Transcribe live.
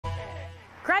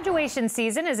Graduation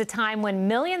season is a time when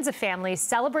millions of families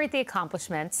celebrate the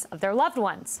accomplishments of their loved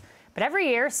ones. But every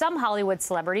year, some Hollywood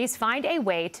celebrities find a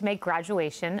way to make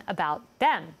graduation about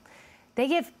them. They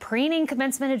give preening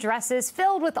commencement addresses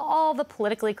filled with all the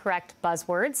politically correct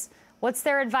buzzwords. What's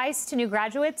their advice to new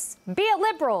graduates? Be a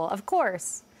liberal, of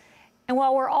course. And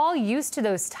while we're all used to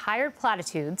those tired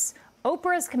platitudes,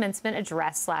 Oprah's commencement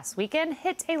address last weekend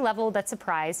hit a level that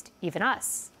surprised even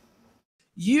us.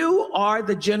 You are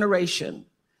the generation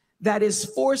that is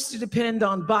forced to depend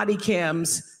on body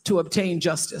cams to obtain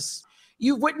justice.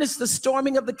 You've witnessed the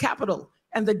storming of the Capitol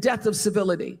and the death of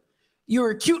civility. You're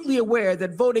acutely aware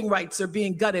that voting rights are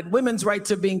being gutted, women's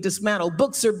rights are being dismantled,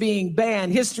 books are being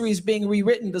banned, history is being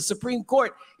rewritten, the Supreme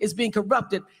Court is being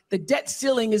corrupted, the debt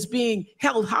ceiling is being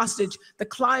held hostage, the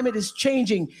climate is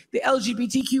changing, the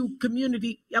LGBTQ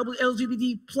community,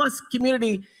 LGBT plus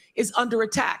community is under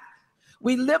attack.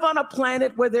 We live on a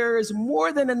planet where there is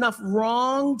more than enough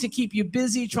wrong to keep you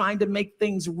busy trying to make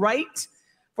things right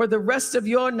for the rest of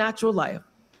your natural life.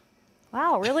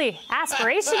 Wow, really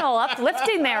aspirational,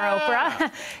 uplifting there,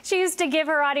 Oprah. She used to give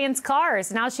her audience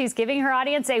cars. Now she's giving her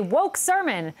audience a woke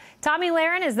sermon. Tomi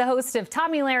Lahren is the host of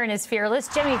Tomi Lahren is Fearless.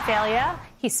 Jimmy Failla,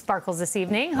 he sparkles this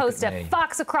evening, host of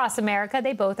Fox Across America.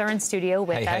 They both are in studio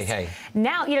with us. Hey.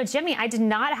 Now, you know, Jimmy, I did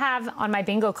not have on my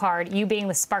bingo card you being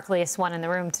the sparkliest one in the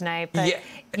room tonight, but yeah.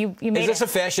 you made it. Is this a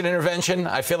fashion intervention?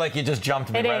 I feel like you just jumped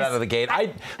me right out of the gate.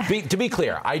 To be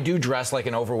clear, I do dress like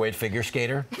an overweight figure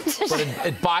skater, but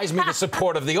it buys me the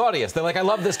support of the audience. They're like, I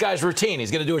love this guy's routine. He's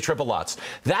going to do a triple Lutz.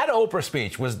 That Oprah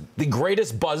speech was the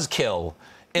greatest buzzkill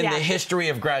in the history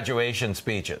of graduation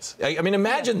speeches. I mean,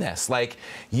 imagine this. Like,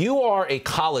 you are a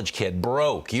college kid,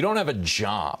 broke. You don't have a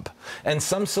job. And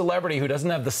some celebrity who doesn't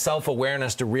have the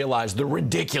self-awareness to realize the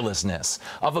ridiculousness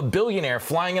of a billionaire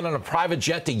flying in on a private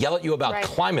jet to yell at you about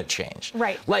climate change.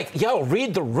 Like, yo,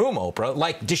 read the room, Oprah.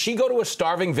 Like, does she go to a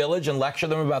starving village and lecture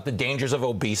them about the dangers of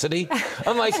obesity?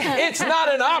 I'm like, it's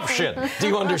not an option. Do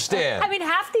you understand? I mean,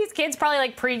 half these kids probably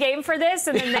like pregame for this,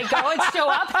 and then they go and show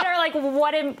up, and they're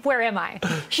like, where am I?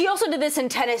 She also did this in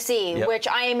Tennessee, which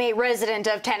I am a resident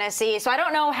of Tennessee, so I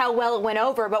don't know how well it went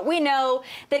over, but we know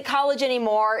that college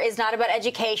anymore is not about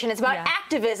education, it's about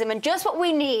activism, and just what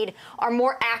we need are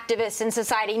more activists in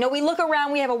society. You know, we look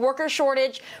around, we have a worker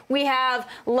shortage, we have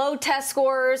low test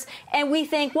scores, and we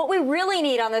think what we really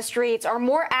need on the streets are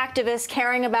more activists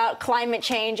caring about climate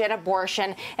change and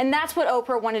abortion, and that's what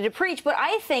Oprah wanted to preach, but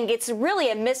I think it's really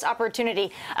a missed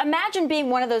opportunity. Imagine being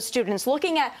one of those students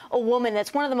looking at a woman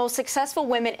that's one of the most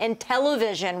successful women in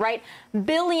television, right?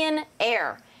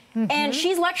 Billionaire. And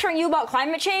she's lecturing you about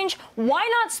climate change. Why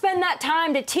not spend that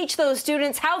time to teach those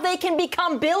students how they can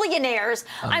become billionaires?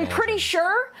 I'm pretty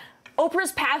sure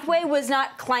Oprah's pathway was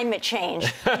not climate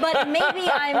change, but maybe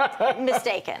I'm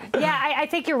mistaken. Yeah, I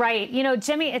think you're right. You know,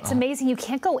 Jimmy, it's amazing. You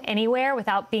can't go anywhere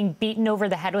without being beaten over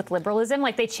the head with liberalism.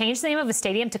 Like, they changed the name of a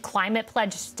stadium to Climate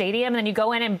Pledge Stadium, and then you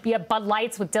go in and you have Bud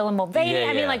Lights with Dylan Mulvaney.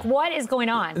 I mean, like, what is going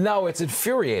on? No, it's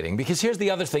infuriating, because here's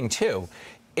the other thing, too.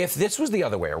 If this was the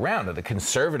other way around, and the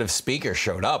conservative speaker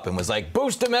showed up and was like,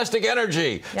 boost domestic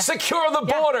energy, secure the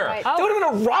border, they would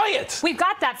have been a riot. We've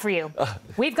got that for you.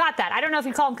 We've got that. I don't know if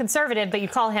you call him conservative, but you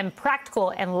call him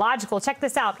practical and logical. Check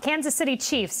this out. Kansas City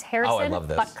Chiefs, Harrison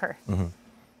Butker.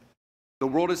 The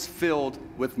world is filled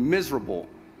with miserable,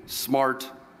 smart,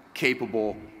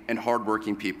 capable, and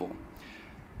hardworking people.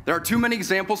 There are too many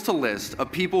examples to list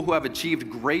of people who have achieved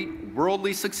great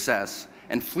worldly success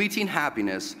and fleeting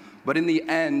happiness, but in the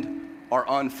end are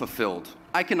unfulfilled.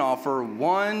 I can offer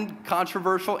one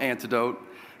controversial antidote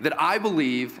that I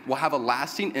believe will have a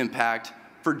lasting impact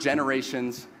for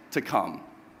generations to come.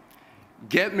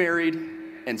 Get married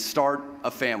and start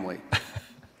a family.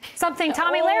 Something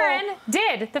Tomi Lahren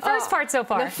did, the first part so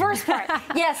far. The first part.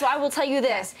 Yes, so I will tell you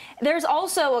this. There's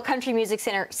also a country music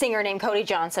singer named Cody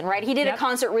Johnson, right? He did a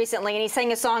concert recently, and he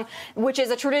sang a song, which is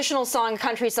a traditional song,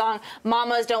 country song,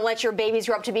 Mamas Don't Let Your Babies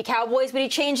Grow Up to Be Cowboys, but he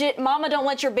changed it, Mama Don't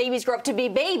Let Your Babies Grow Up to Be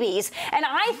Babies. And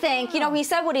I think, you know, he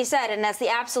said what he said, and that's the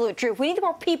absolute truth. We need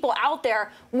more people out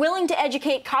there willing to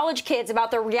educate college kids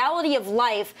about the reality of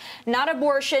life, not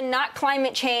abortion, not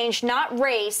climate change, not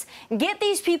race. Get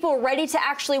these people ready to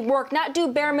actually work, not do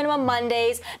bare minimum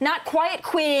Mondays, not quiet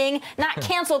quitting, not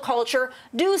cancel culture.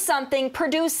 Do something,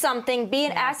 produce something, be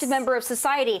an active member of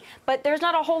society. But there's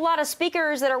not a whole lot of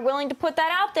speakers that are willing to put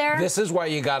that out there. This is why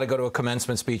you got to go to a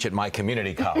commencement speech at my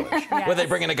community college, where they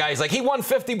bring in a guy, he's like, he won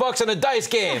 $50 in a dice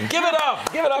game. Give it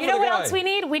up. Give it up. You know what else we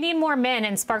need? We need more men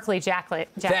in sparkly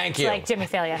jackets. Thank you. Like Jimmy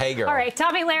Failla. Hey, girl. All right,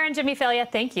 Tomi Lahren, Jimmy Failla,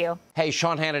 thank you. Hey,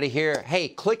 Sean Hannity here. Hey,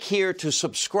 click here to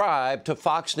subscribe to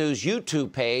Fox News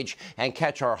YouTube page and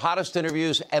catch our hottest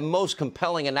interviews and most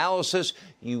compelling analysis.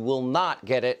 You will not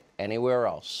get it anywhere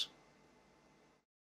else.